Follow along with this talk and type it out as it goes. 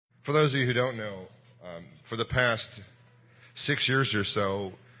For those of you who don't know, for the past 6 years or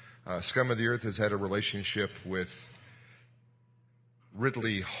so, Scum of the Earth has had a relationship with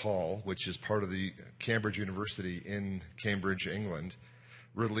Ridley Hall, which is part of the Cambridge University in Cambridge, England.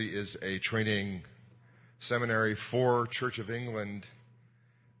 Ridley is a training seminary for Church of England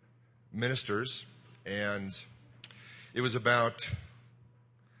ministers, and it was about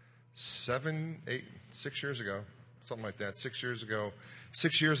 6 years ago, something like that, 6 years ago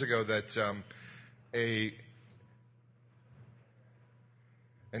that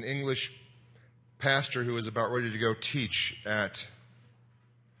an English pastor who was about ready to go teach at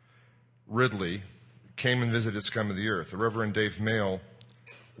Ridley came and visited Scum of the Earth. The Reverend Dave Mayle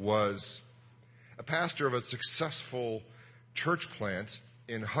was a pastor of a successful church plant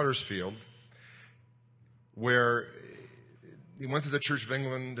in Huddersfield, where he went to the Church of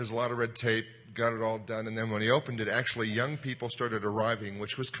England. There's a lot of red tape, got it all done, and then when he opened it, actually young people started arriving,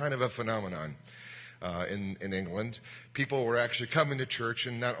 which was kind of a phenomenon in England. People were actually coming to church,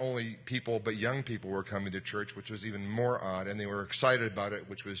 and not only people, but young people were coming to church, which was even more odd, and they were excited about it,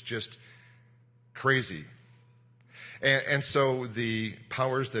 which was just crazy. And so the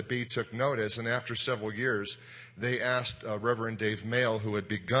powers that be took notice, and after several years, they asked Reverend Dave Mayle, who had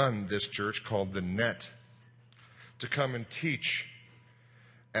begun this church called The Net, to come and teach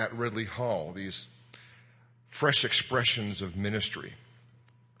at Ridley Hall, these fresh expressions of ministry.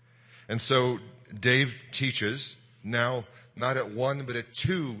 And so Dave teaches now not at one, but at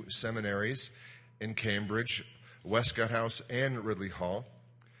two seminaries in Cambridge, Westcott House and Ridley Hall.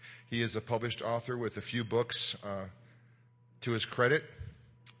 He is a published author with a few books to his credit.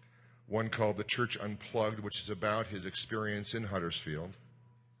 One called The Church Unplugged, which is about his experience in Huddersfield.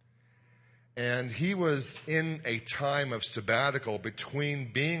 And he was in a time of sabbatical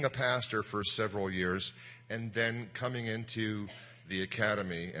between being a pastor for several years and then coming into the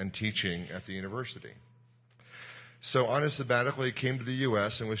academy and teaching at the university. So on his sabbatical, he came to the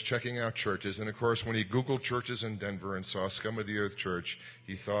U.S. and was checking out churches. And, of course, when he Googled churches in Denver and saw Scum of the Earth Church,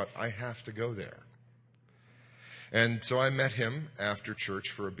 he thought, I have to go there. And so I met him after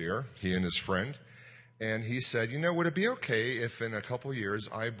church for a beer, he and his friend. And he said, would it be okay if in a couple years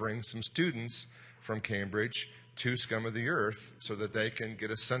I bring some students from Cambridge to Scum of the Earth so that they can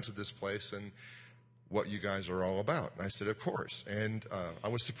get a sense of this place and what you guys are all about? And I said, of course. And I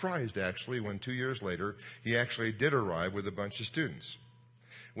was surprised, actually, when 2 years later, he actually did arrive with a bunch of students.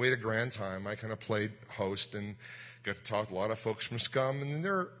 We had a grand time. I kind of played host and got to talk to a lot of folks from Scum. And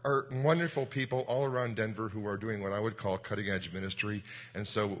there are wonderful people all around Denver who are doing what I would call cutting-edge ministry. And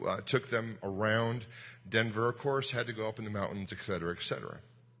so took them around Denver, of course, had to go up in the mountains, et cetera, et cetera.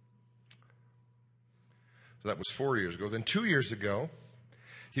 So that was 4 years ago. Then 2 years ago,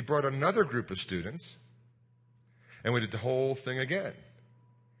 he brought another group of students, and we did the whole thing again.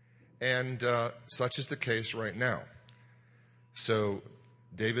 And such is the case right now. So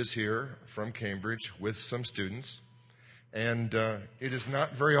Dave is here from Cambridge with some students, and it is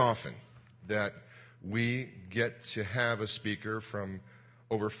not very often that we get to have a speaker from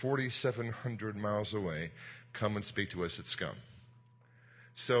over 4,700 miles away come and speak to us at Scum.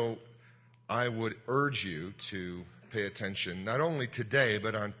 So I would urge you to pay attention, not only today,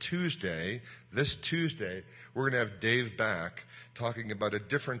 but on Tuesday, this Tuesday, we're going to have Dave back talking about a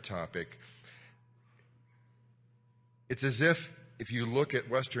different topic. It's as if you look at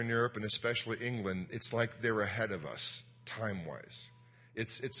Western Europe and especially England, it's like they're ahead of us time-wise.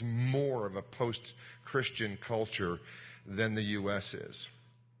 It's more of a post-Christian culture than the U.S. is.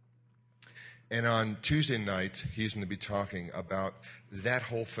 And on Tuesday night, he's going to be talking about that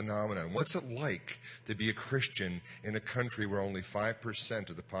whole phenomenon. What's it like to be a Christian in a country where only 5%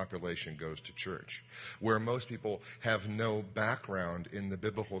 of the population goes to church, where most people have no background in the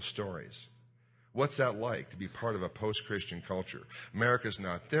biblical stories? What's that like to be part of a post-Christian culture? America's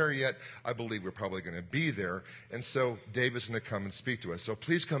not there yet. I believe we're probably going to be there. And so Dave is going to come and speak to us. So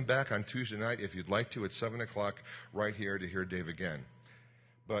please come back on Tuesday night if you'd like to at 7 o'clock right here to hear Dave again.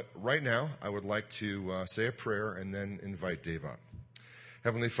 But right now, I would like to say a prayer and then invite Dave up.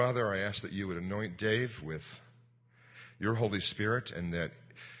 Heavenly Father, I ask that you would anoint Dave with your Holy Spirit and that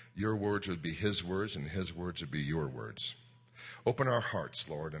your words would be his words and his words would be your words. Open our hearts,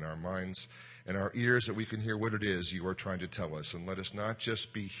 Lord, and our minds and our ears that we can hear what it is you are trying to tell us. And let us not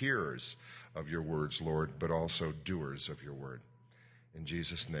just be hearers of your words, Lord, but also doers of your word. In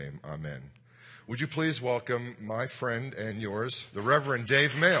Jesus' name, amen. Would you please welcome my friend and yours, the Reverend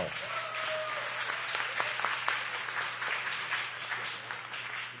Dave Mayle.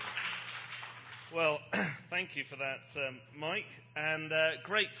 Well, thank you for that, Mike, and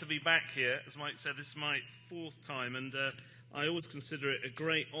great to be back here. As Mike said, this is my fourth time, and I always consider it a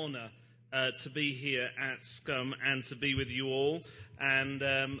great honour to be here at Scum and to be with you all. And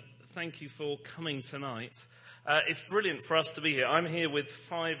thank you for coming tonight. It's brilliant for us to be here. I'm here with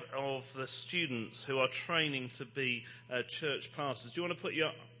 5 of the students who are training to be church pastors. Do you want to put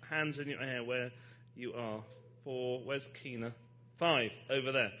your hands in your hair where you are? 4, where's Keena? 5,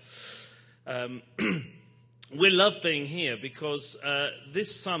 over there. We love being here because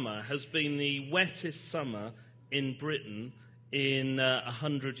this summer has been the wettest summer in Britain in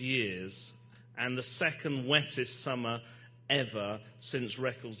 100 years, and the second wettest summer ever since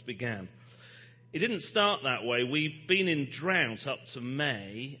records began. It didn't start that way. We've been in drought up to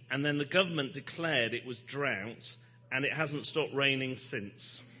May, and then the government declared it was drought, and it hasn't stopped raining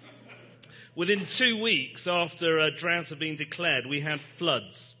since. Within 2 weeks after a drought had been declared, we had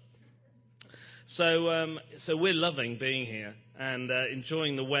floods. So we're loving being here, and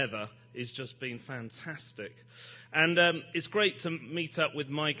enjoying the weather. It's just been fantastic. And it's great to meet up with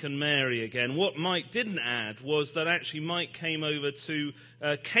Mike and Mary again. What Mike didn't add was that actually Mike came over to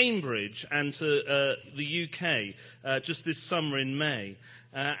Cambridge and to the UK just this summer in May.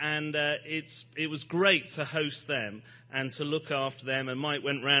 And it was great to host them and to look after them. And Mike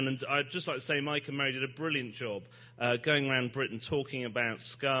went round, and I'd just like to say Mike and Mary did a brilliant job going around Britain talking about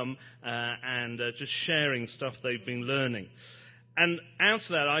Scum and just sharing stuff they've been learning. And out of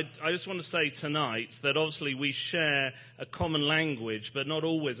that, I just want to say tonight that obviously we share a common language, but not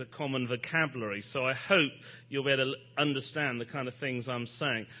always a common vocabulary. So I hope you'll be able to understand the kind of things I'm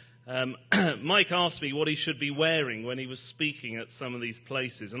saying. Mike asked me what he should be wearing when he was speaking at some of these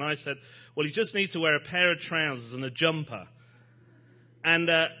places. And I said, well, he just needs to wear a pair of trousers and a jumper. And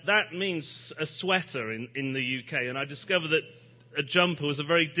that means a sweater in the UK. And I discovered that a jumper was a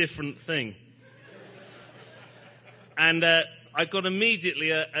very different thing. And I got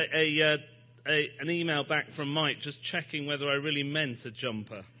immediately an email back from Mike just checking whether I really meant a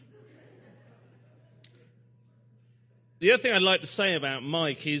jumper. The other thing I'd like to say about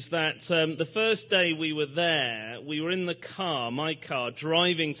Mike is that the first day we were there, we were in the car, my car,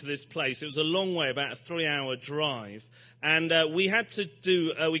 driving to this place. It was a long way, about a 3-hour drive. And we had to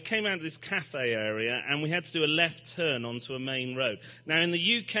we came out of this cafe area and we had to do a left turn onto a main road. Now, in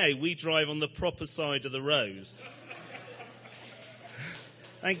the UK, we drive on the proper side of the road.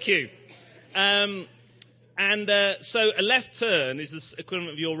 Thank you. So a left turn is the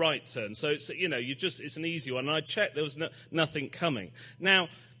equivalent of your right turn. So it's, it's an easy one. And I checked, there was nothing coming. Now,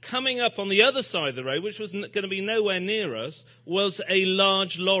 coming up on the other side of the road, which was going to be nowhere near us, was a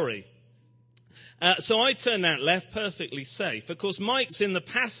large lorry. So I turned out left, perfectly safe. Of course, Mike's in the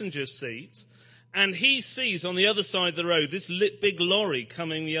passenger seat, and he sees on the other side of the road this big lorry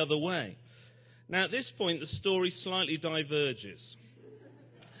coming the other way. Now, at this point, the story slightly diverges.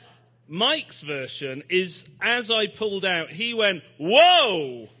 Mike's version is, as I pulled out, he went,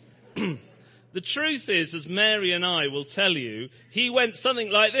 whoa! The truth is, as Mary and I will tell you, he went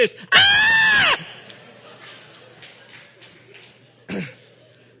something like this. Ah!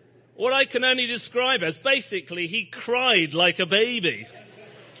 What I can only describe as, basically, he cried like a baby.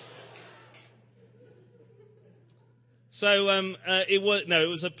 So it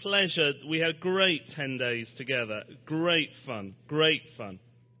was a pleasure. We had a great 10 days together. Great fun.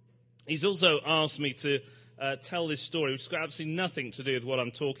 He's also asked me to tell this story, which has got absolutely nothing to do with what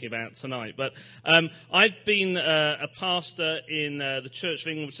I'm talking about tonight. But I've been a pastor in the Church of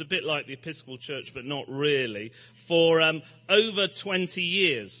England, which is a bit like the Episcopal Church, but not really, for over 20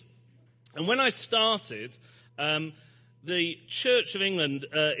 years. And when I started, the Church of England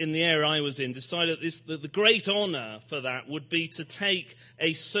in the area I was in decided that the great honour for that would be to take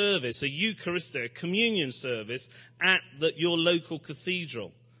a service, a Eucharistic, a communion service, at your local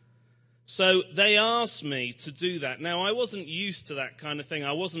cathedral. So they asked me to do that. Now, I wasn't used to that kind of thing.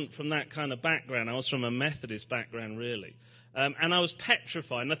 I wasn't from that kind of background. I was from a Methodist background, really. And I was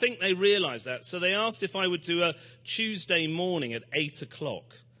petrified. And I think they realised that. So they asked if I would do a Tuesday morning at 8 o'clock.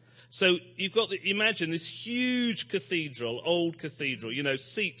 So you've got imagine this huge cathedral, old cathedral,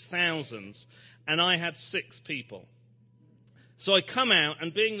 seats thousands. And I had 6 people. So I come out,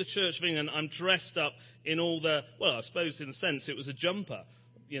 and being the Church of England, I'm dressed up in I suppose in a sense it was a jumper,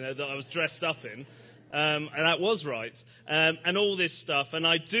 that I was dressed up in. And that was right. And all this stuff. And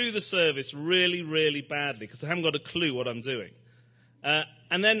I do the service really, really badly because I haven't got a clue what I'm doing.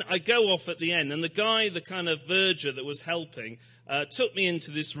 And then I go off at the end. And the guy, the kind of verger that was helping, took me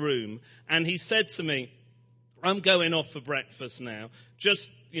into this room. And he said to me, I'm going off for breakfast now.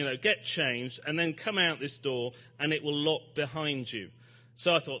 Just, get changed and then come out this door and it will lock behind you.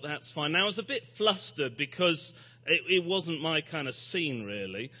 So I thought, that's fine. Now, I was a bit flustered because it wasn't my kind of scene,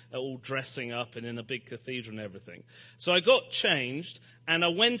 really, all dressing up and in a big cathedral and everything. So I got changed, and I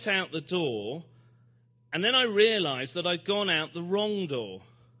went out the door, and then I realized that I'd gone out the wrong door.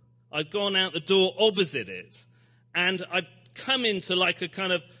 I'd gone out the door opposite it, and I'd come into like a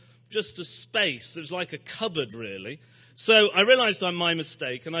kind of just a space. It was like a cupboard, really. So I realized my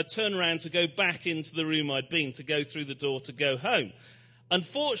mistake, and I turned around to go back into the room I'd been, to go through the door to go home.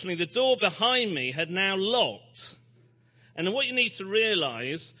 Unfortunately, the door behind me had now locked. And what you need to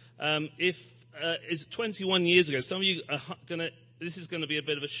realize, is 21 years ago, some of you are this is going to be a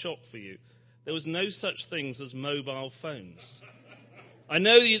bit of a shock for you. There was no such things as mobile phones. I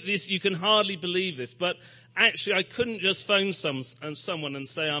know you can hardly believe this, but actually I couldn't just phone someone and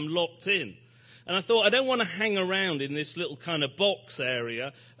say I'm locked in. And I thought, I don't want to hang around in this little kind of box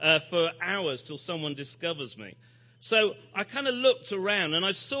area for hours till someone discovers me. So I kind of looked around, and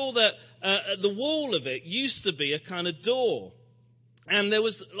I saw that at the wall of it used to be a kind of door. And there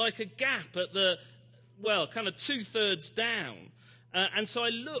was like a gap at kind of 2/3 down. And so I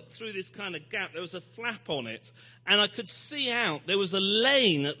looked through this kind of gap. There was a flap on it, and I could see out. There was a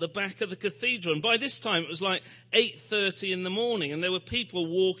lane at the back of the cathedral. And by this time, it was like 8:30 in the morning, and there were people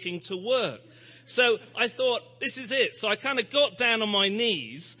walking to work. So I thought, this is it. So I kind of got down on my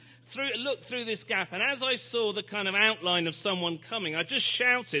knees, looked through this gap, and as I saw the kind of outline of someone coming, I just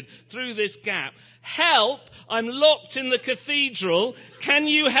shouted through this gap, "Help! I'm locked in the cathedral. Can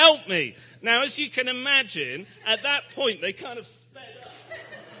you help me?" Now, as you can imagine, at that point, they kind of sped up.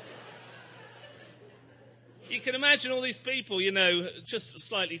 You can imagine all these people, just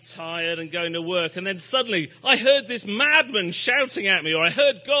slightly tired and going to work, and then suddenly I heard this madman shouting at me, or I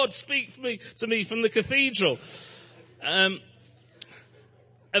heard God speak to me from the cathedral.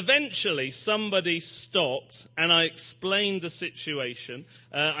 Eventually, somebody stopped, and I explained the situation.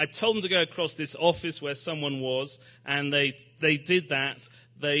 I told them to go across this office where someone was, and they did that.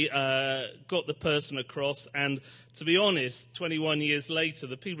 They got the person across, and to be honest, 21 years later,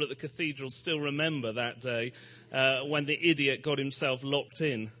 the people at the cathedral still remember that day when the idiot got himself locked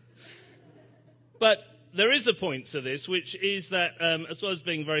in. But there is a point to this, which is that, as well as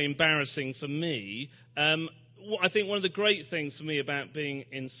being very embarrassing for me, I think one of the great things for me about being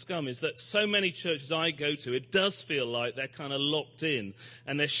in Scum is that so many churches I go to, it does feel like they're kind of locked in,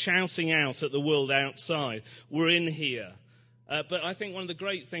 and they're shouting out at the world outside, "We're in here." But I think one of the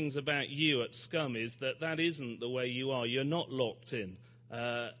great things about you at Scum is that isn't the way you are. You're not locked in.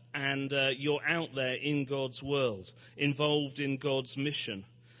 And you're out there in God's world, involved in God's mission.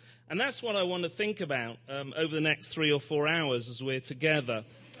 And that's what I want to think about over the next 3 or 4 hours as we're together.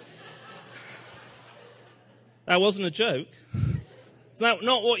 That wasn't a joke. Is that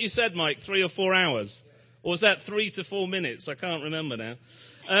not what you said, Mike, 3 or 4 hours? Or was that 3 to 4 minutes? I can't remember now.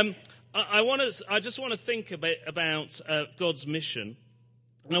 I just want to think a bit about God's mission.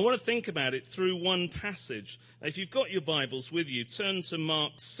 And I want to think about it through one passage. If you've got your Bibles with you, turn to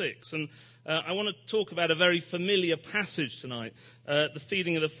Mark 6. And I want to talk about a very familiar passage tonight, the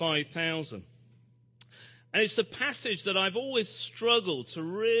feeding of the 5,000. And it's a passage that I've always struggled to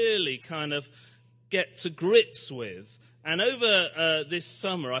really kind of get to grips with. And over this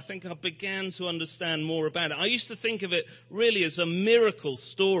summer, I think I began to understand more about it. I used to think of it really as a miracle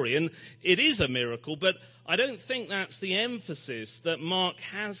story, and it is a miracle, but I don't think that's the emphasis that Mark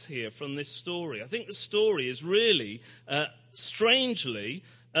has here from this story. I think the story is really, strangely,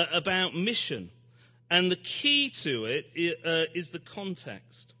 about mission. And the key to it is the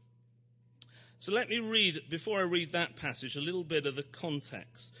context. So let me read, before I read that passage, a little bit of the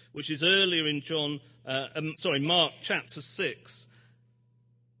context, which is earlier in Mark chapter 6.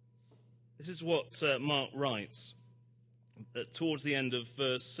 This is what Mark writes towards the end of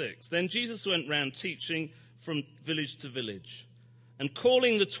verse 6. Then Jesus went round teaching from village to village, and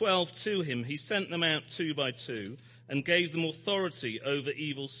calling the 12 to him, he sent them out 2 by 2 and gave them authority over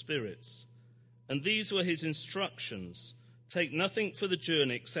evil spirits. And these were his instructions. Take nothing for the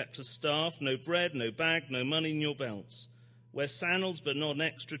journey except a staff, no bread, no bag, no money in your belts. Wear sandals, but not an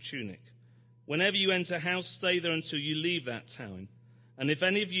extra tunic. Whenever you enter a house, stay there until you leave that town. And if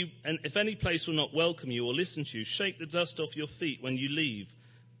any place will not welcome you or listen to you, shake the dust off your feet when you leave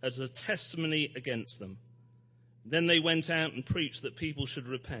as a testimony against them. Then they went out and preached that people should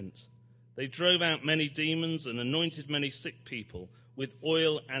repent. They drove out many demons and anointed many sick people with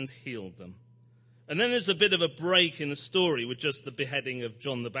oil and healed them. And then there's a bit of a break in the story with just the beheading of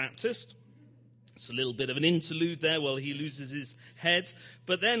John the Baptist. It's a little bit of an interlude there while he loses his head.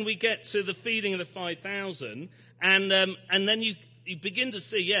 But then we get to the feeding of the 5,000, and then you begin to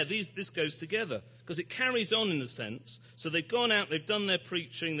see, this goes together, because it carries on in a sense. So they've gone out, they've done their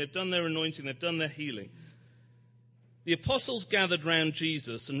preaching, they've done their anointing, they've done their healing. The apostles gathered round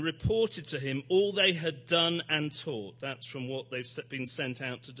Jesus and reported to him all they had done and taught. That's from what they've been sent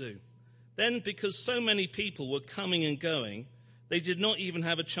out to do. Then, because so many people were coming and going, they did not even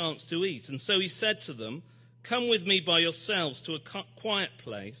have a chance to eat. And so he said to them, "Come with me by yourselves to a quiet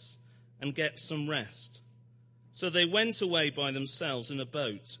place and get some rest." So they went away by themselves in a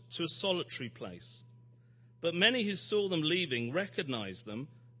boat to a solitary place. But many who saw them leaving recognized them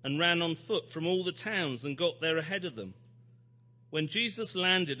and ran on foot from all the towns and got there ahead of them. When Jesus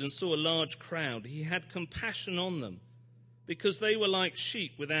landed and saw a large crowd, he had compassion on them, because they were like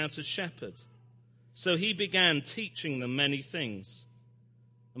sheep without a shepherd. So he began teaching them many things.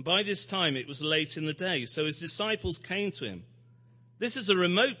 And by this time it was late in the day, so his disciples came to him. "This is a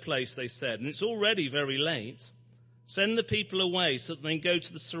remote place," they said, "and it's already very late. Send the people away so that they can go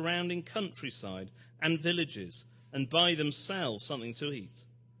to the surrounding countryside and villages and buy themselves something to eat."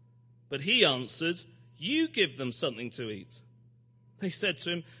 But he answered, "You give them something to eat." They said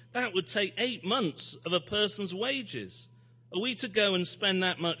to him, "That would take 8 months of a person's wages. Are we to go and spend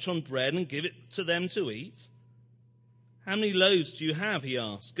that much on bread and give it to them to eat?" "How many loaves do you have?" he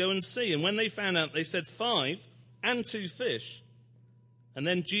asked. "Go and see." And when they found out, they said, 5 and 2 fish. And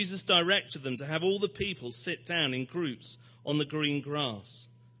then Jesus directed them to have all the people sit down in groups on the green grass.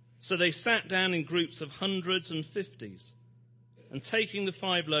 So they sat down in groups of hundreds and 50s. And taking the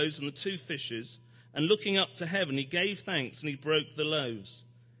 5 loaves and the 2 fishes, and looking up to heaven, he gave thanks and he broke the loaves.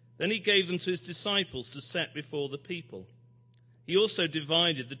 Then he gave them to his disciples to set before the people. He also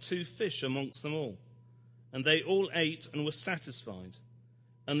divided the 2 fish amongst them all. And they all ate and were satisfied.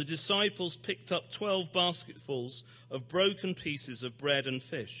 And the disciples picked up 12 basketfuls of broken pieces of bread and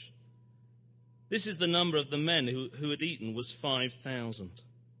fish. This is the number of the men who had eaten, was 5,000.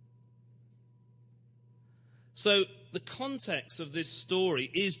 So the context of this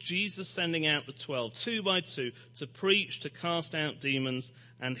story is Jesus sending out the 12, 2 by 2, to preach, to cast out demons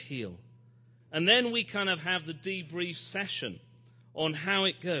and heal. And then we kind of have the debrief session on how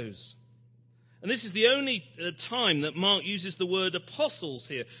it goes. And this is the only time that Mark uses the word apostles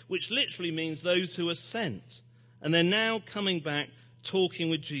here, which literally means those who are sent. And they're now coming back talking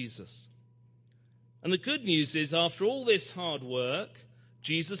with Jesus. And the good news is, after all this hard work,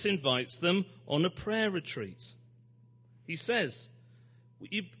 Jesus invites them on a prayer retreat. He says,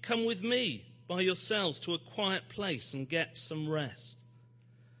 "You come with me by yourselves to a quiet place and get some rest."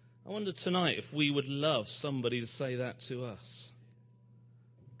 I wonder tonight if we would love somebody to say that to us.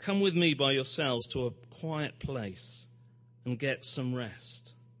 Come with me by yourselves to a quiet place and get some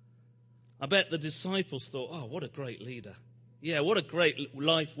rest. I bet the disciples thought, "Oh, what a great leader. Yeah, what a great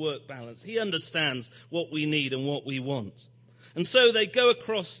life-work balance. He understands what we need and what we want." And so they go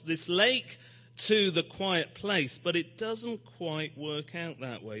across this lake to the quiet place, but it doesn't quite work out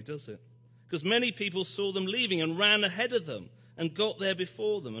that way, does it? Because many people saw them leaving and ran ahead of them and got there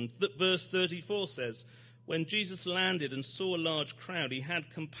before them. And verse 34 says, when Jesus landed and saw a large crowd, he had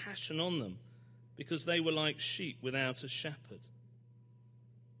compassion on them because they were like sheep without a shepherd.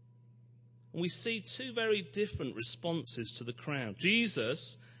 And we see 2 very different responses to the crowd.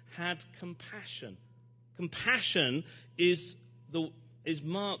 Jesus had compassion. Compassion is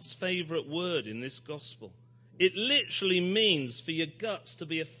Mark's favorite word in this gospel. It literally means for your guts to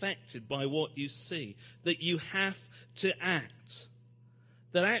be affected by what you see, that you have to act,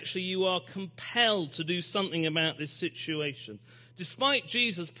 that actually you are compelled to do something about this situation. Despite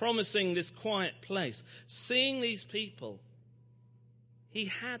Jesus promising this quiet place, seeing these people, he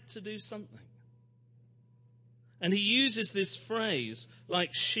had to do something. And he uses this phrase,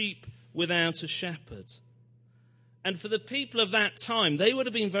 like sheep without a shepherd. And for the people of that time, they would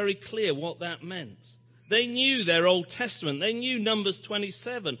have been very clear what that meant. They knew their Old Testament. They knew Numbers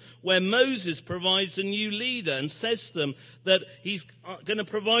 27, where Moses provides a new leader and says to them that he's going to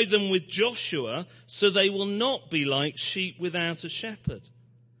provide them with Joshua so they will not be like sheep without a shepherd.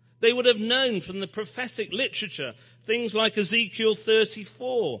 They would have known from the prophetic literature, things like Ezekiel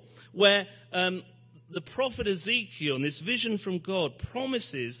 34, where the prophet Ezekiel, in this vision from God,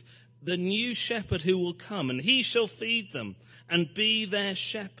 promises the new shepherd who will come, and he shall feed them and be their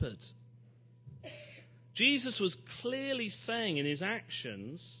shepherd. Jesus was clearly saying in his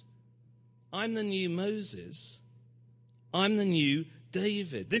actions, I'm the new Moses. I'm the new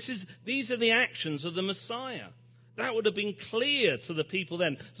David. These are the actions of the Messiah. That would have been clear to the people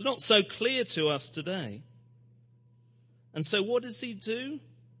then. It's not so clear to us today. And so what does he do?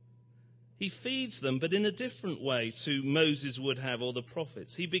 He feeds them, but in a different way to Moses would have, or the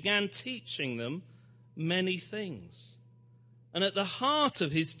prophets. He began teaching them many things. And at the heart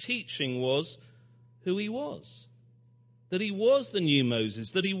of his teaching was who he was. that he was the new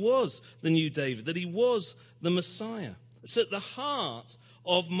Moses, that he was the new David, that he was the Messiah. It's at the heart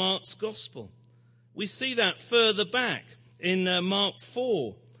of Mark's gospel. We see that further back in Mark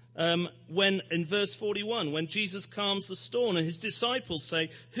 4, when in verse 41, when Jesus calms the storm and his disciples say,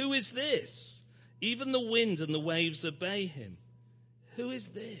 "Who is this? Even the wind and the waves obey him." Who is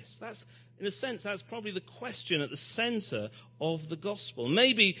this? That's, in a sense, that's probably the question at the center of the gospel.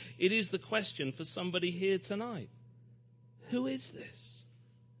 Maybe it is the question for somebody here tonight. Who is this?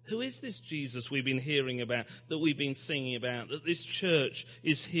 Who is this Jesus we've been hearing about, that we've been singing about, that this church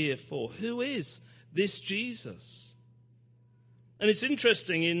is here for? Who is this Jesus? And it's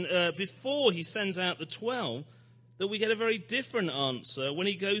interesting, before he sends out the 12, that we get a very different answer when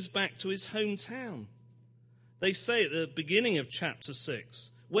he goes back to his hometown. They say at the beginning of chapter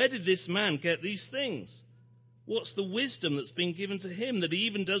 6, "Where did this man get these things? What's the wisdom that's been given to him that he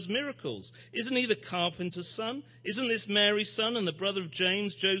even does miracles? Isn't he the carpenter's son? Isn't this Mary's son and the brother of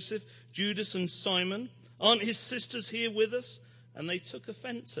James, Joseph, Judas, and Simon? Aren't his sisters here with us?" And they took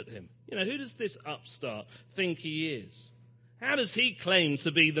offense at him. Who does this upstart think he is? How does he claim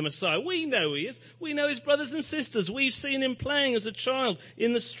to be the Messiah? We know he is. We know his brothers and sisters. We've seen him playing as a child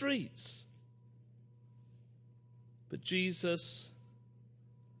in the streets. But Jesus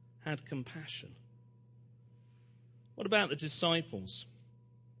had compassion. What about the disciples?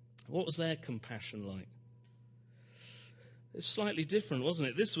 What was their compassion like? It's slightly different, wasn't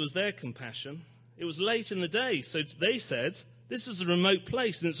it? This was their compassion. It was late in the day, so they said, "This is a remote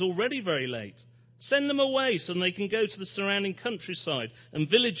place and it's already very late. Send them away so they can go to the surrounding countryside and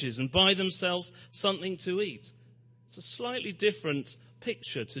villages and buy themselves something to eat." It's a slightly different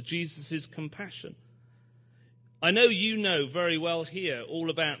picture to Jesus' compassion. I know you know very well here all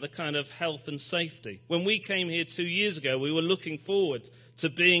about the kind of health and safety. When we came here 2 years ago, we were looking forward to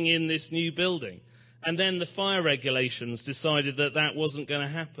being in this new building. And then the fire regulations decided that that wasn't going to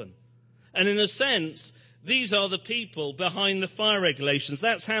happen. And in a sense, these are the people behind the fire regulations.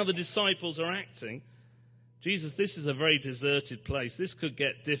 That's how the disciples are acting. Jesus, this is a very deserted place. This could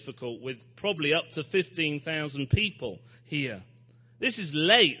get difficult with probably up to 15,000 people here. This is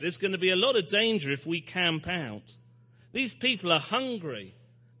late. There's going to be a lot of danger if we camp out. These people are hungry.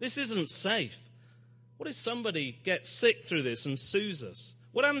 This isn't safe. What if somebody gets sick through this and sues us?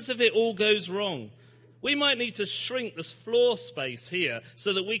 What happens if it all goes wrong? We might need to shrink this floor space here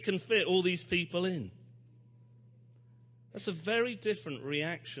so that we can fit all these people in. That's a very different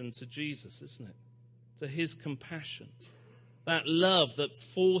reaction to Jesus, isn't it? To his compassion. That love that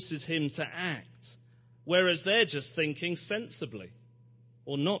forces him to act. Whereas they're just thinking sensibly.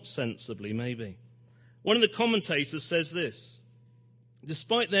 Or not sensibly, maybe. One of the commentators says this: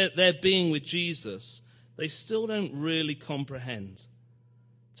 despite their being with Jesus, they still don't really comprehend.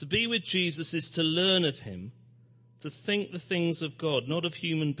 To be with Jesus is to learn of him, to think the things of God, not of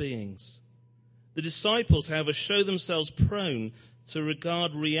human beings. The disciples, however, show themselves prone to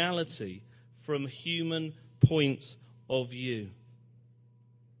regard reality from a human point of view.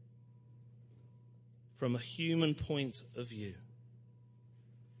 From a human point of view.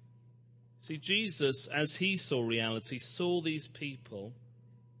 See, Jesus, as he saw reality, saw these people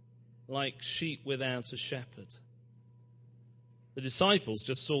like sheep without a shepherd. The disciples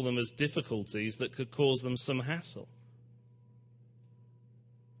just saw them as difficulties that could cause them some hassle.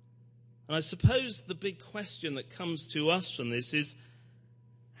 And I suppose the big question that comes to us from this is,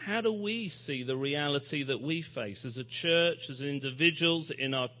 how do we see the reality that we face as a church, as individuals,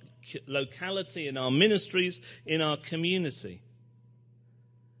 in our locality, in our ministries, in our community?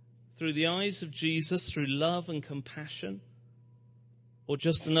 Through the eyes of Jesus, through love and compassion, or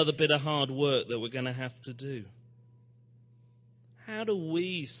just another bit of hard work that we're going to have to do? How do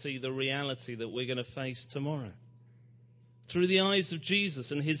we see the reality that we're going to face tomorrow? Through the eyes of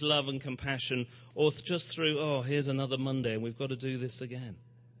Jesus and his love and compassion, or just through, oh, here's another Monday and we've got to do this again?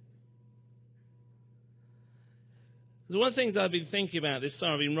 One of the things I've been thinking about this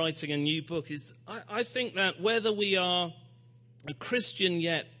summer, I've been writing a new book, is I think that whether we are a Christian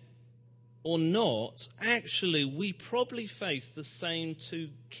yet or not, actually we probably face the same two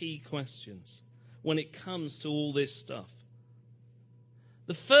key questions when it comes to all this stuff.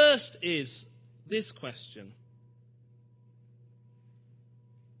 The first is this question,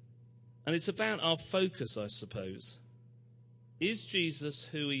 and it's about our focus, I suppose. Is Jesus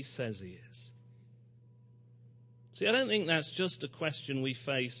who he says he is? See, I don't think that's just a question we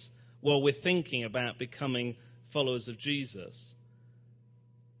face while we're thinking about becoming followers of Jesus.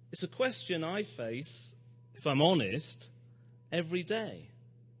 It's a question I face, if I'm honest, every day.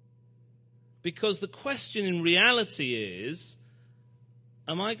 Because the question in reality is,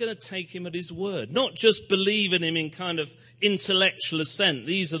 am I going to take him at his word? Not just believe in him in kind of intellectual assent.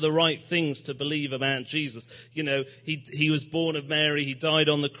 These are the right things to believe about Jesus. You know, he was born of Mary, he died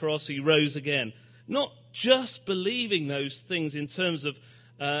on the cross, he rose again. Not just believing those things in terms of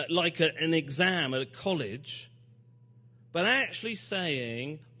an exam at a college, but actually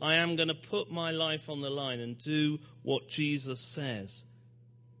saying, I am going to put my life on the line and do what Jesus says.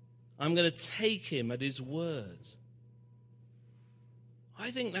 I'm going to take him at his word.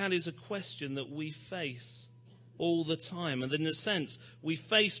 I think that is a question that we face all the time. And in a sense, we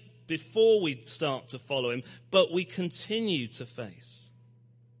face before we start to follow him, but we continue to face.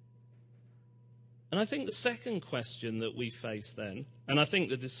 And I think the second question that we face then, and I think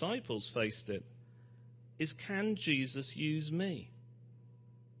the disciples faced it, is, can Jesus use me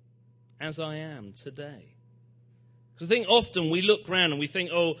as I am today? Because I think often we look around and we think,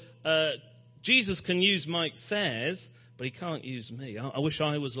 Jesus can use Mike Sayers, but he can't use me. I wish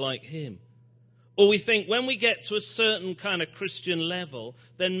I was like him. Or we think when we get to a certain kind of Christian level,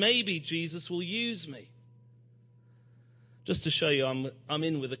 then maybe Jesus will use me. Just to show you, I'm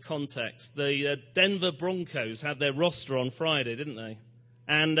in with the context. The Denver Broncos had their roster on Friday, didn't they?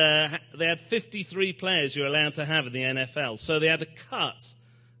 And they had 53 players you're allowed to have in the NFL. So they had to cut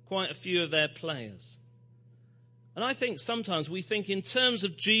quite a few of their players. And I think sometimes we think in terms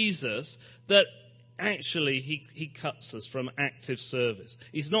of Jesus that actually he cuts us from active service.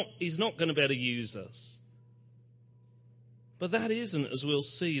 He's not going to be able to use us. But that isn't, as we'll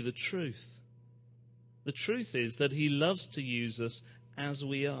see, the truth. The truth is that he loves to use us as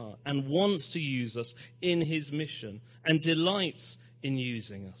we are and wants to use us in his mission and delights in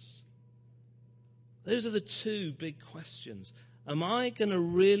using us. Those are the two big questions. Am I going to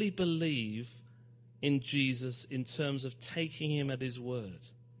really believe in Jesus in terms of taking him at his word?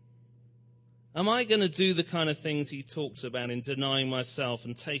 Am I going to do the kind of things he talks about in denying myself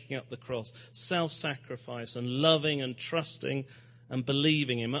and taking up the cross, self-sacrifice and loving and trusting and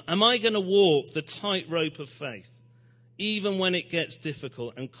believing him? Am I going to walk the tightrope of faith, even when it gets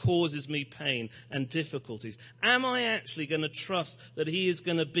difficult and causes me pain and difficulties? Am I actually going to trust that he is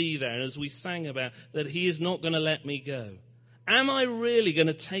going to be there, and as we sang about, that he is not going to let me go? Am I really going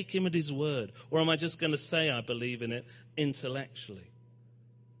to take him at his word, or am I just going to say I believe in it intellectually?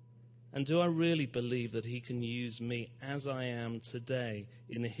 And do I really believe that he can use me as I am today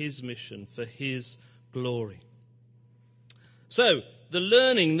in his mission for his glory? So, the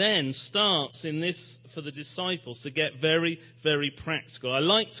learning then starts in this for the disciples to get very, very practical. I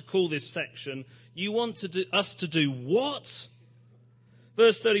like to call this section, you want us to do what?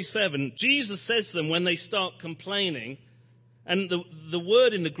 Verse 37, Jesus says to them when they start complaining, and the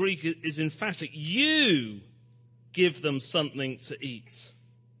word in the Greek is emphatic, you give them something to eat.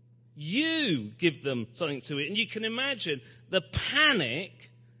 You give them something to eat. And you can imagine the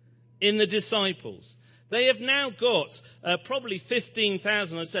panic in the disciples. They have now got probably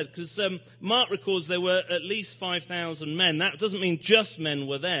 15,000, I said, because Mark records there were at least 5,000 men. That doesn't mean just men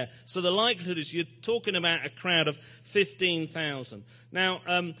were there. So the likelihood is you're talking about a crowd of 15,000. Now,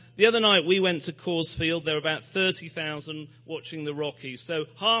 the other night we went to Coors Field. There were about 30,000 watching the Rockies. So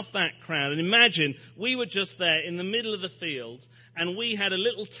half that crowd. And imagine we were just there in the middle of the field, and we had a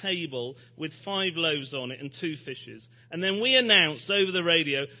little table with 5 loaves on it and 2 fishes. And then we announced over the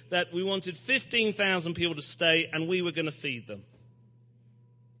radio that we wanted 15,000 people to stay and we were going to feed them.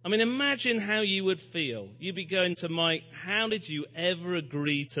 I mean, imagine how you would feel. You'd be going to Mike, how did you ever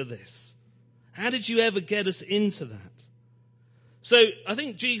agree to this? How did you ever get us into that? So I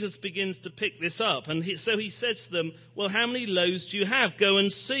think Jesus begins to pick this up. And so he says to them, well, how many loaves do you have? Go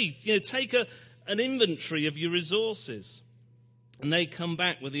and see. Take an inventory of your resources. And they come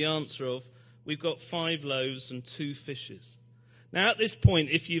back with the answer of, we've got 5 loaves and 2 fishes. Now, at this point,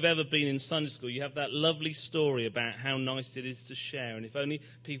 if you've ever been in Sunday school, you have that lovely story about how nice it is to share. And if only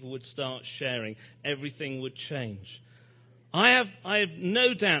people would start sharing, everything would change. I have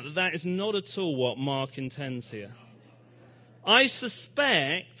no doubt that is not at all what Mark intends here. I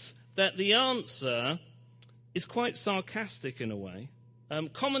suspect that the answer is quite sarcastic in a way.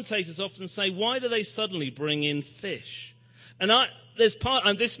 Commentators often say, why do they suddenly bring in fish? And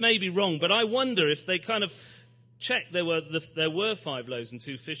this may be wrong, but I wonder if they kind of checked there were 5 loaves and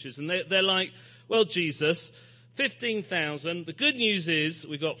 2 fishes, and they're like, well, Jesus, 15,000. The good news is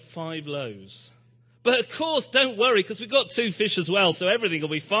we've got 5 loaves. But of course, don't worry, because we've got 2 fish as well, so everything will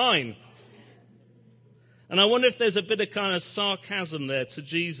be fine. And I wonder if there's a bit of kind of sarcasm there to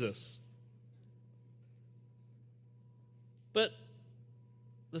Jesus. But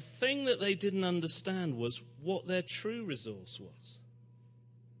the thing that they didn't understand was what their true resource was.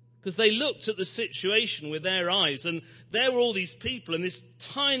 Because they looked at the situation with their eyes, and there were all these people and this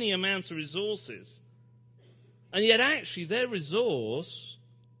tiny amount of resources. And yet actually their resource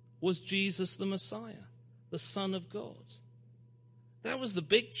was Jesus the Messiah, the Son of God. That was the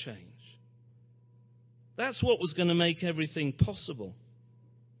big change. That's what was going to make everything possible.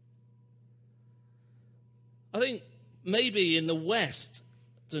 I think maybe in the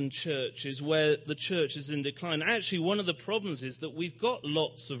Western churches where the church is in decline, actually one of the problems is that we've got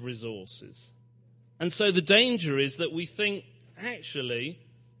lots of resources. And so the danger is that we think, actually,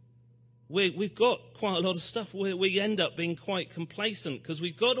 we've got quite a lot of stuff. We end up being quite complacent because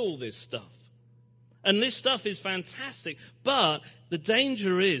we've got all this stuff. And this stuff is fantastic. But the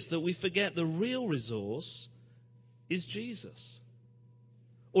danger is that we forget the real resource is Jesus.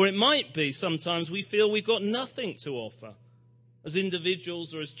 Or it might be sometimes we feel we've got nothing to offer as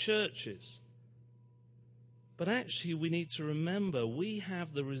individuals or as churches. But actually we need to remember we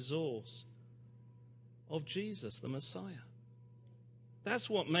have the resource of Jesus, the Messiah. That's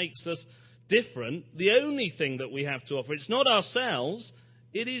what makes us different. The only thing that we have to offer, it's not ourselves,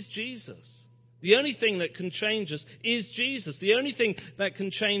 it is Jesus. The only thing that can change us is Jesus. The only thing that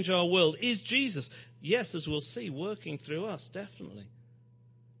can change our world is Jesus. Yes, as we'll see, working through us, definitely.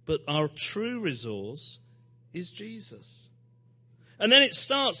 But our true resource is Jesus. And then it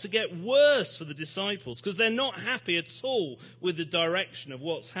starts to get worse for the disciples because they're not happy at all with the direction of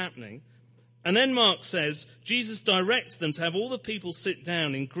what's happening. And then Mark says, Jesus directs them to have all the people sit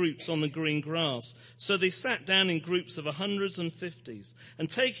down in groups on the green grass. So they sat down in groups of 100s and 50s. And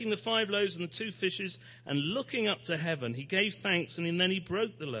taking the 5 loaves and the 2 fishes and looking up to heaven, he gave thanks and then he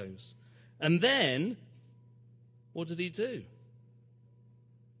broke the loaves. And then, what did he do?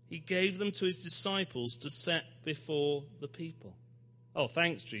 He gave them to his disciples to set before the people. Oh,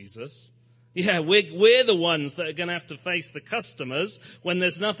 thanks, Jesus. Yeah, we're the ones that are going to have to face the customers when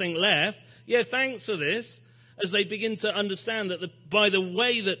there's nothing left. Yeah, thanks for this. As they begin to understand that by the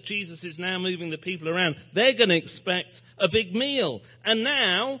way that Jesus is now moving the people around, they're going to expect a big meal. And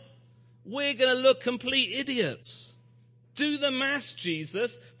now we're going to look complete idiots. Do the maths,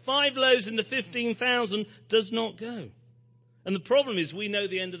 Jesus. 5 loaves into 15,000 does not go. And the problem is we know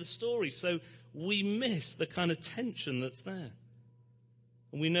the end of the story, so we miss the kind of tension that's there.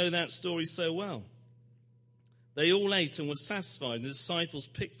 And we know that story so well. They all ate and were satisfied, and the disciples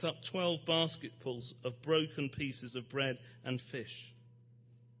picked up 12 basketfuls of broken pieces of bread and fish.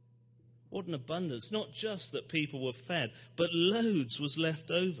 What an abundance. Not just that people were fed, but loads was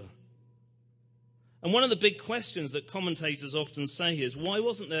left over. And one of the big questions that commentators often say is, why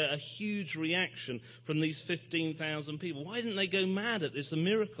wasn't there a huge reaction from these 15,000 people? Why didn't they go mad at this, a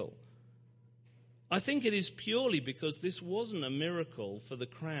miracle? I think it is purely because this wasn't a miracle for the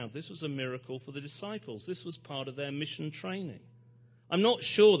crowd. This was a miracle for the disciples. This was part of their mission training. I'm not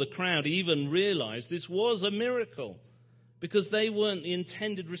sure the crowd even realized this was a miracle because they weren't the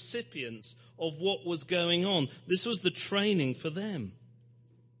intended recipients of what was going on. This was the training for them.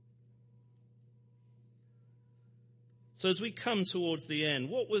 So as we come towards the end,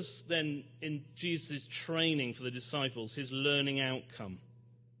 what was then in Jesus' training for the disciples, his learning outcome?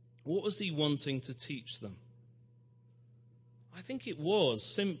 What was he wanting to teach them? I think it was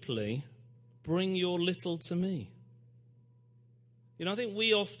simply, bring your little to me. You know, I think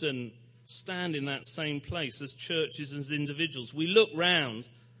we often stand in that same place as churches and as individuals. We look round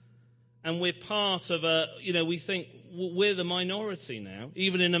and we're part of we think we're the minority now.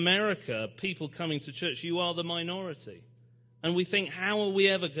 Even in America, people coming to church, you are the minority. And we think, how are we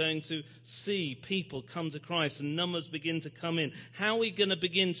ever going to see people come to Christ and numbers begin to come in? How are we going to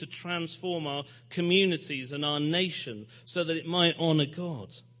begin to transform our communities and our nation so that it might honor God?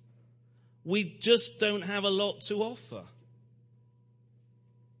 We just don't have a lot to offer.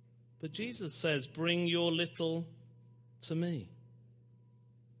 But Jesus says, bring your little to me.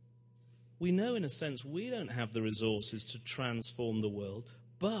 We know, in a sense, we don't have the resources to transform the world,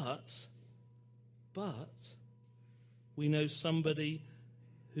 but we know somebody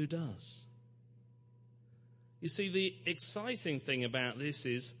who does. You see, the exciting thing about this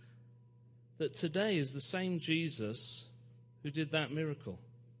is that today is the same Jesus who did that miracle.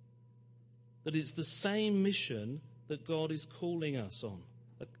 That it's the same mission that God is calling us on,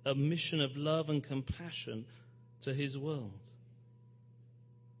 a mission of love and compassion to his world.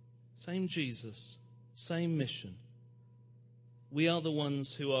 Same Jesus, same mission. We are the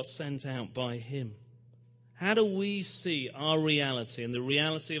ones who are sent out by him. How do we see our reality and the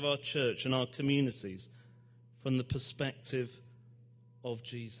reality of our church and our communities from the perspective of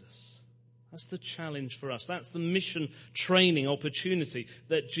Jesus? That's the challenge for us. That's the mission training opportunity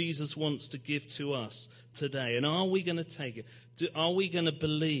that Jesus wants to give to us today. And are we going to take it? Are we going to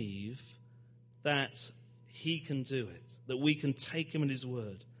believe that he can do it? That we can take him at his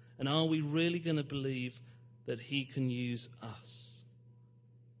word? And are we really going to believe that he can use us?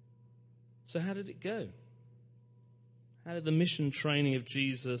 So how did it go? How did the mission training of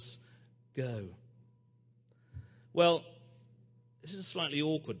Jesus go? Well, this is a slightly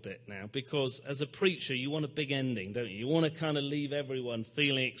awkward bit now, because as a preacher, you want a big ending, don't you? You want to kind of leave everyone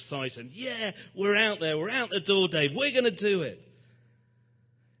feeling excited. Yeah, we're out there. We're out the door, Dave. We're going to do it.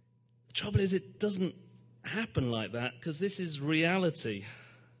 The trouble is, it doesn't happen like that, because this is reality.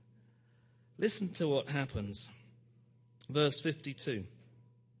 Listen to what happens. Verse 52.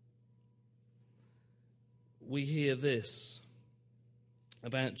 We hear this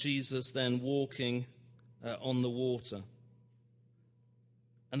about Jesus then walking on the water.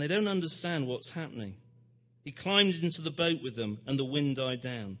 And they don't understand what's happening. He climbed into the boat with them, and the wind died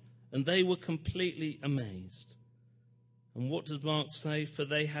down. And they were completely amazed. And what does Mark say? For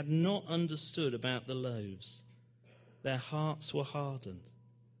they had not understood about the loaves. Their hearts were hardened.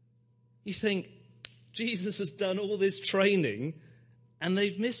 You think, Jesus has done all this training, and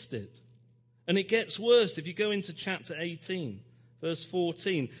they've missed it. And it gets worse. If you go into chapter 18, verse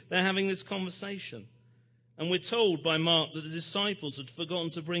 14, they're having this conversation. And we're told by Mark that the disciples had forgotten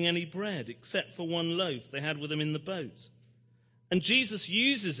to bring any bread except for one loaf they had with them in the boat. And Jesus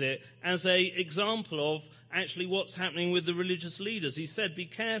uses it as an example of actually what's happening with the religious leaders. He said, be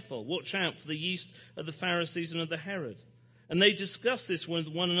careful, watch out for the yeast of the Pharisees and of the Herod. And they discussed this with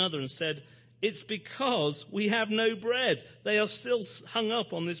one another and said, it's because we have no bread. They are still hung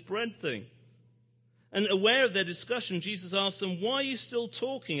up on this bread thing. And aware of their discussion, Jesus asked them, why are you still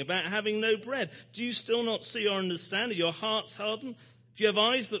talking about having no bread? Do you still not see or understand? Are your hearts hardened? Do you have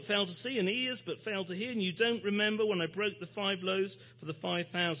eyes but fail to see and ears but fail to hear? And you don't remember when I broke the 5 loaves for the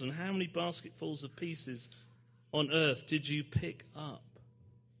 5,000? How many basketfuls of pieces on earth did you pick up?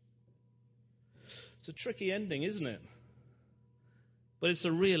 It's a tricky ending, isn't it? But it's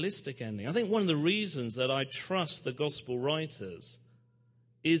a realistic ending. I think one of the reasons that I trust the gospel writers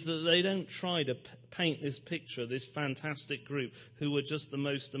is that they don't try to paint this picture of this fantastic group who were just the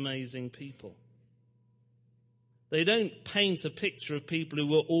most amazing people. They don't paint a picture of people who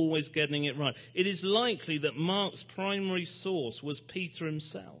were always getting it right. It is likely that Mark's primary source was Peter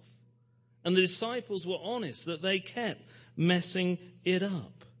himself. And the disciples were honest that they kept messing it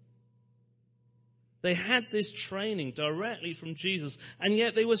up. They had this training directly from Jesus, and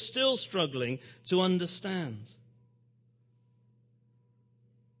yet they were still struggling to understand.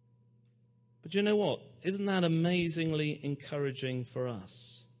 But you know what? Isn't that amazingly encouraging for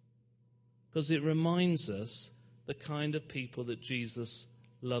us? Because it reminds us the kind of people that Jesus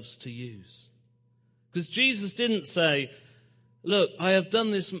loves to use. Because Jesus didn't say, look, I have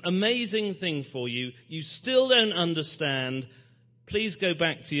done this amazing thing for you. You still don't understand. Please go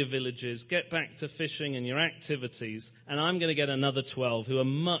back to your villages, get back to fishing and your activities, and I'm going to get another 12 who are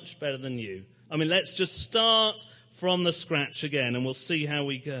much better than you. I mean, let's just start from the scratch again, and we'll see how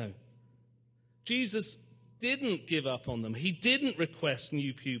we go. Jesus didn't give up on them. He didn't request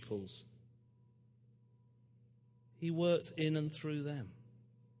new pupils. He worked in and through them.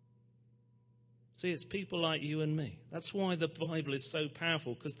 See, it's people like you and me. That's why the Bible is so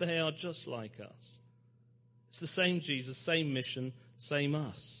powerful, because they are just like us. It's the same Jesus, same mission, same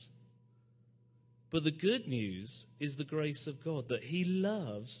us. But the good news is the grace of God, that he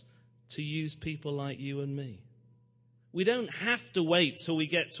loves to use people like you and me. We don't have to wait till we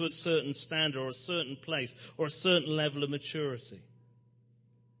get to a certain standard or a certain place or a certain level of maturity.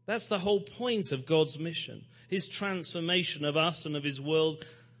 That's the whole point of God's mission, his transformation of us and of his world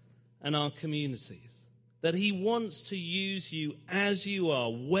and our communities. That he wants to use you as you are,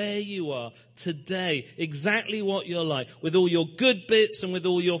 where you are, today, exactly what you're like, with all your good bits and with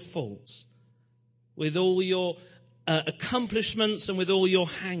all your faults, with all your accomplishments and with all your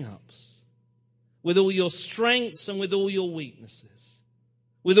hang-ups, with all your strengths and with all your weaknesses,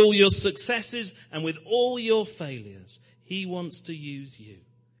 with all your successes and with all your failures. He wants to use you.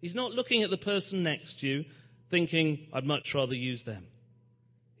 He's not looking at the person next to you thinking, I'd much rather use them.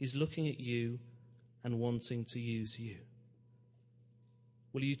 He's looking at you and wanting to use you.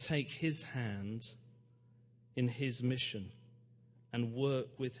 Will you take his hand in his mission and work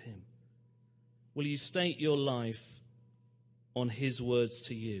with him? Will you stake your life on his words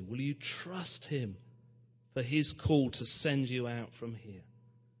to you? Will you trust him for his call to send you out from here?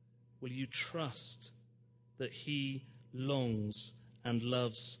 Will you trust that he longs and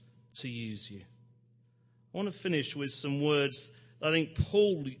loves to use you? I want to finish with some words I think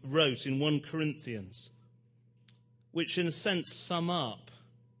Paul wrote in 1 Corinthians, which in a sense sum up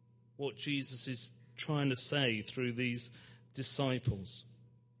what Jesus is trying to say through these disciples.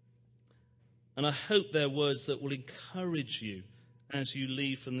 And I hope they're words that will encourage you as you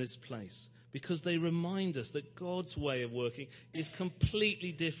leave from this place, because they remind us that God's way of working is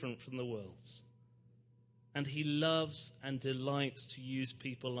completely different from the world's. And he loves and delights to use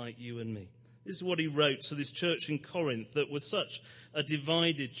people like you and me. This is what he wrote to this church in Corinth that was such a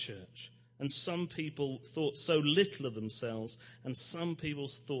divided church. And some people thought so little of themselves, and some people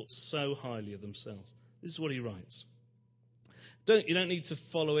thought so highly of themselves. This is what he writes. You don't need to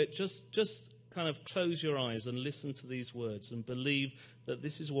follow it. Just kind of close your eyes and listen to these words and believe that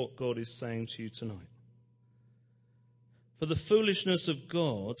this is what God is saying to you tonight. For the foolishness of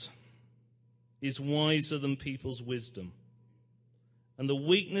God is wiser than people's wisdom, and the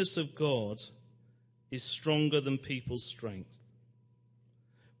weakness of God is stronger than people's strength.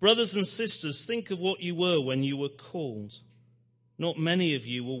 Brothers and sisters, think of what you were when you were called. Not many of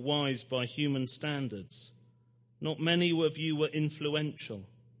you were wise by human standards. Not many of you were influential.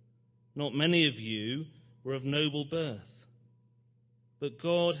 Not many of you were of noble birth. But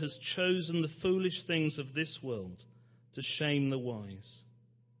God has chosen the foolish things of this world to shame the wise.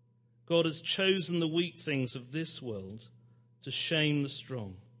 God has chosen the weak things of this world to shame the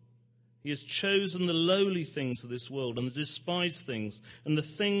strong. He has chosen the lowly things of this world and the despised things and the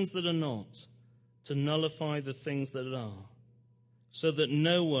things that are not to nullify the things that are, so that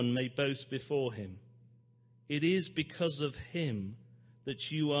no one may boast before him. It is because of him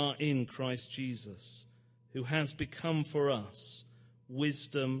that you are in Christ Jesus, who has become for us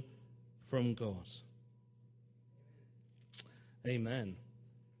wisdom from God. Amen.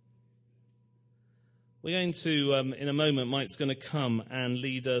 We're going to, in a moment, Mike's going to come and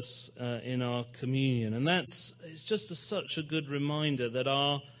lead us in our communion. And it's just such a good reminder that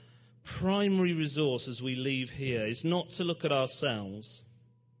our primary resource as we leave here is not to look at ourselves,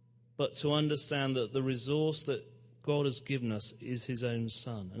 but to understand that the resource that God has given us is his own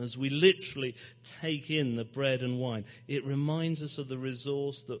Son. And as we literally take in the bread and wine, it reminds us of the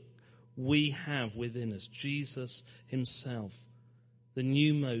resource that we have within us, Jesus himself, the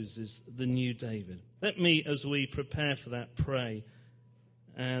new Moses, the new David. Let me, as we prepare for that, pray.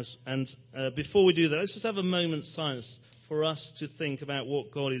 Before we do that, let's just have a moment's silence for us to think about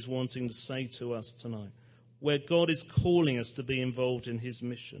what God is wanting to say to us tonight, where God is calling us to be involved in his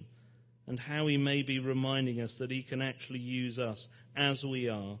mission, and how he may be reminding us that he can actually use us as we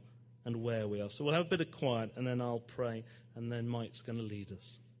are and where we are. So we'll have a bit of quiet, and then I'll pray, and then Mike's going to lead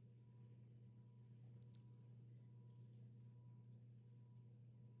us.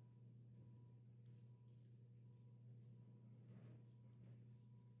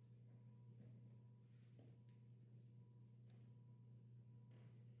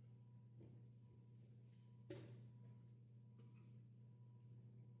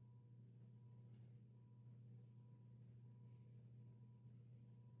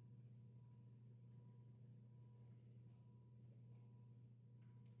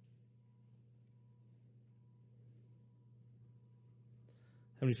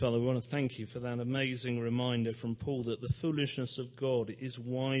 Heavenly Father, we want to thank you for that amazing reminder from Paul that the foolishness of God is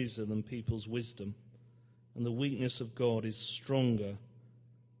wiser than people's wisdom, and the weakness of God is stronger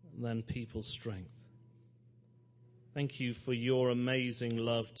than people's strength. Thank you for your amazing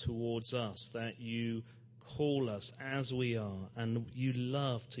love towards us, that you call us as we are, and you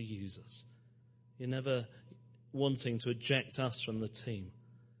love to use us. You're never wanting to eject us from the team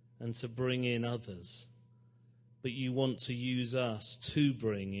and to bring in others, but you want to use us to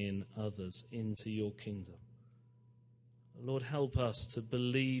bring in others into your kingdom. Lord, help us to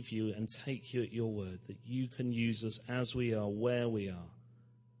believe you and take you at your word, that you can use us as we are, where we are,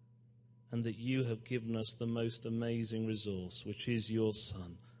 and that you have given us the most amazing resource, which is your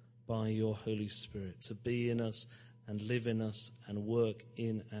Son, by your Holy Spirit, to be in us and live in us and work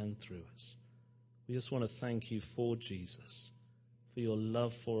in and through us. We just want to thank you for Jesus, for your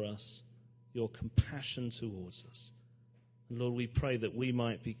love for us, your compassion towards us. And Lord, we pray that we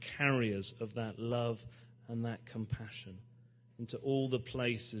might be carriers of that love and that compassion into all the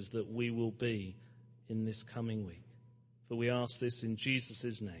places that we will be in this coming week. For we ask this in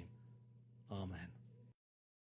Jesus' name. Amen.